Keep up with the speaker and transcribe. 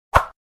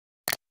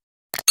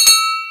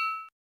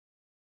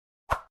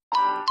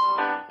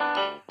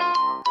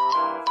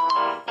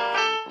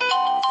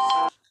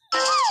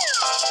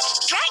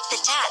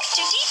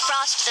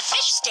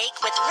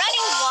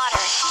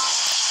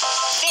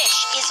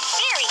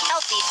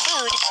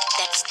food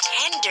that's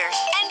tender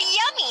and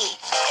yummy.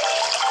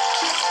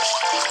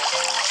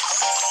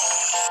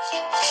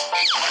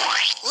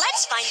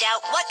 Let's find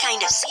out what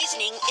kind of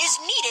seasoning is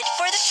needed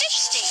for the fish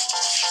steak.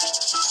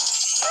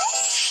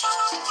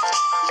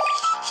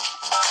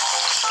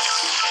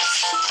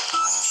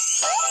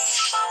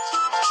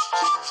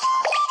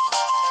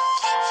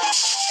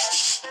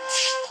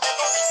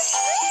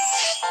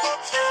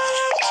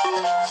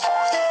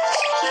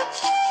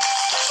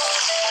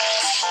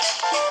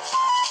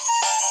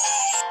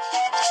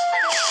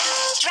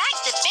 Drag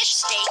the fish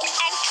steak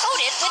and coat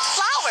it with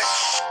flour.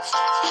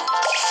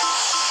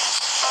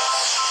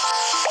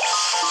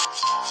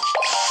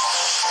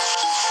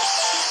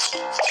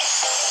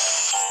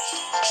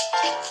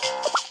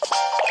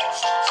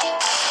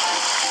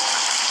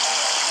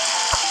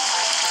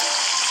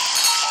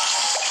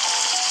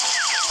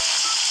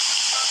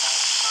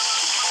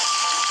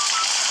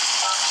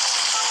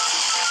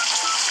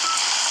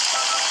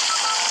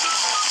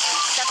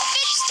 The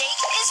fish steak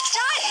is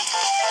done.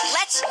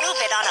 Let's move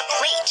it on a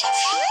plate.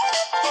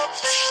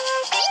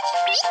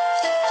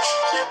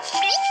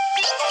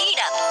 Heat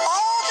up.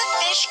 All the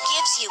fish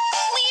gives you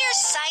clear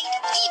sight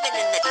even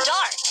in the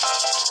dark.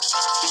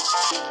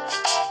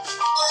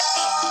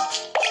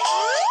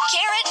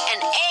 Carrot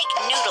and egg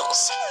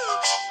noodles.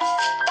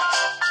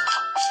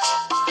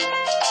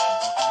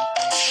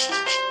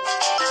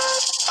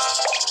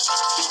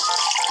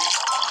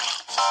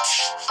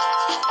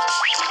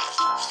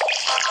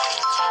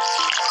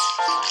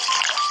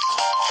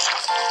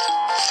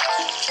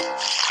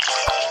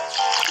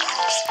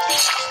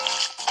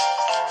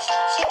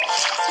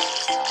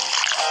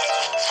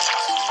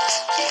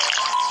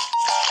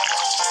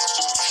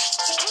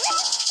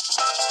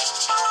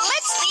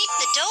 Let's leave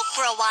the dough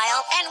for a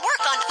while and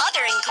work on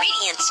other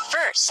ingredients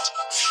first.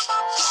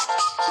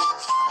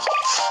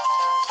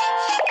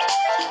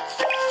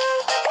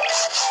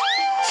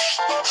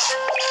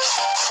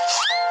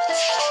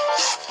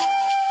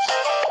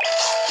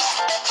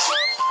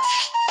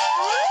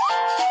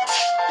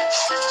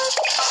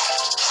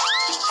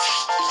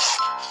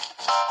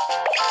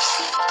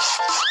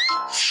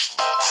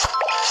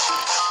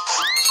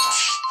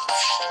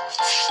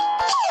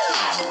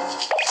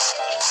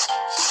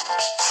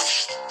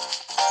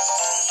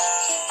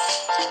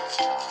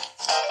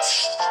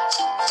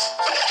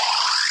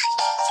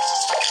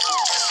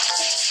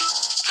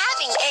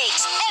 Having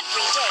eggs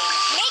every day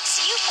makes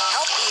you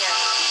healthier.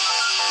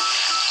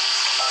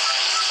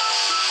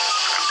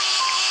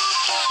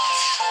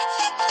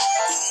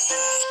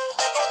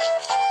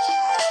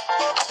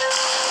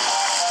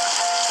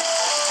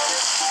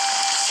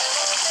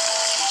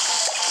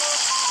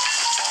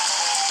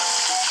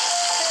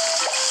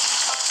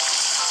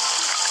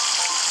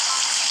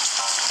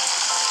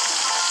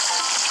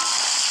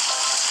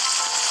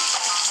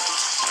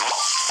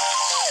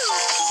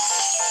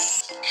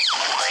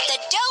 The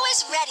dough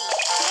is ready.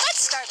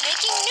 Let's start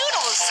making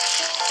noodles.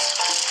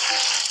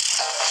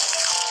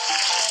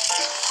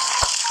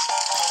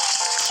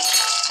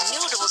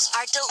 Noodles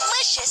are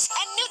delicious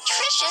and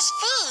nutritious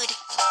food.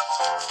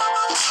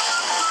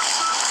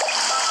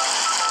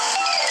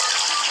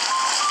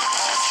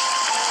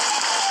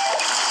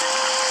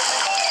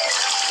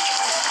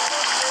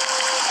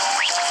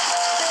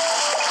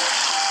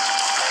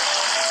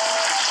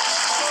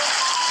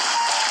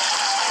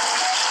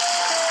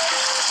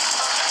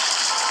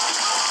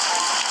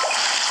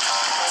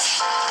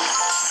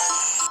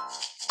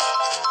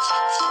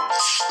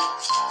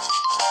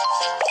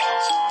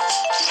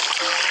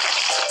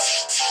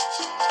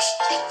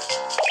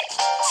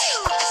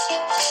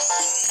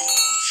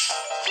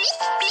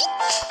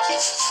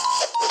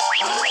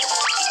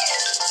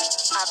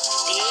 A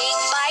big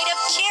bite of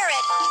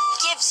carrot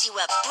gives you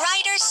a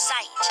brighter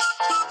sight.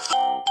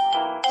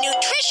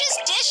 Nutritious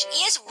dish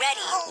is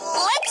ready.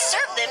 Let's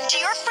serve them to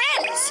your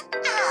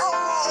friends.